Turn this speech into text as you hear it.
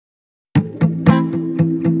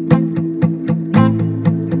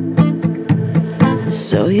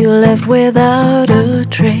So you left without a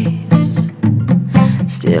trace.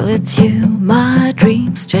 Still it's you my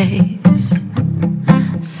dreams chase.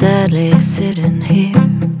 Sadly sitting here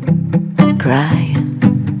crying,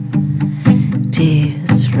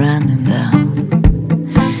 tears running down.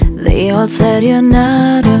 They all said you're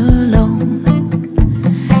not alone.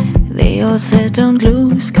 They all said don't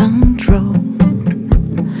lose control.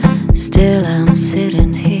 Still I'm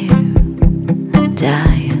sitting here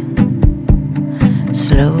dying,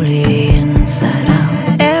 slowly inside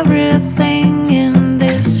out. Everything in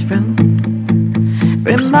this room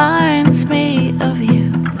reminds me of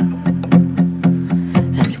you,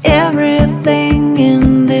 and everything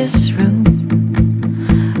in this room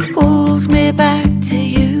pulls me back to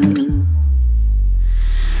you.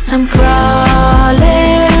 I'm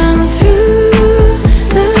crawling through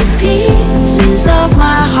the pieces of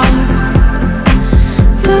my heart,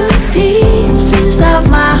 the pieces of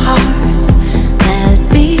my heart that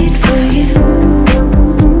beat for you.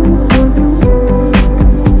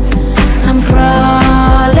 I'm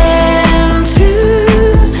crawling through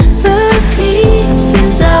the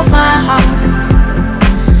pieces of my heart,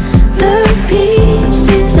 the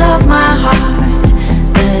pieces of my heart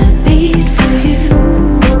that beat for you.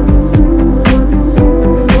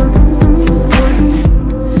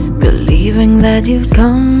 Believing that you'd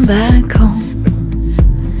come back home,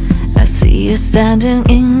 I see you standing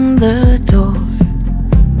in the door,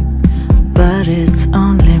 but it's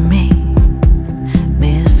only me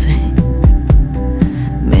missing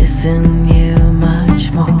you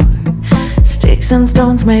much more. Sticks and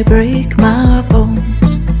stones may break my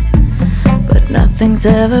bones, but nothing's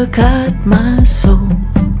ever cut my soul.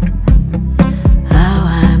 How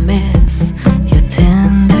I miss your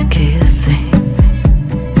tender kissing.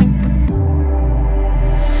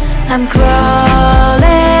 I'm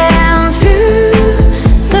crawling through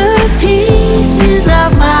the pieces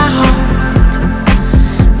of my heart,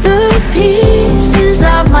 the pieces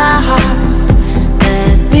of my heart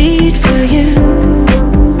that beat for you.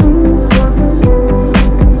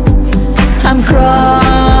 I'm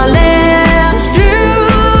crawling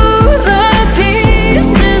through the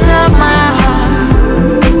pieces of my heart,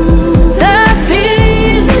 the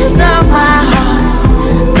pieces of my heart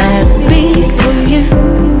that beat for you.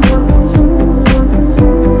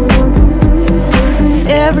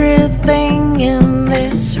 Everything in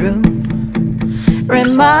this room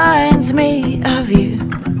reminds me of you,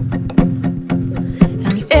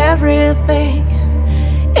 and everything,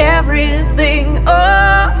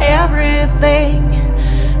 oh everything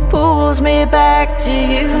pulls me back to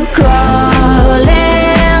you. Crawling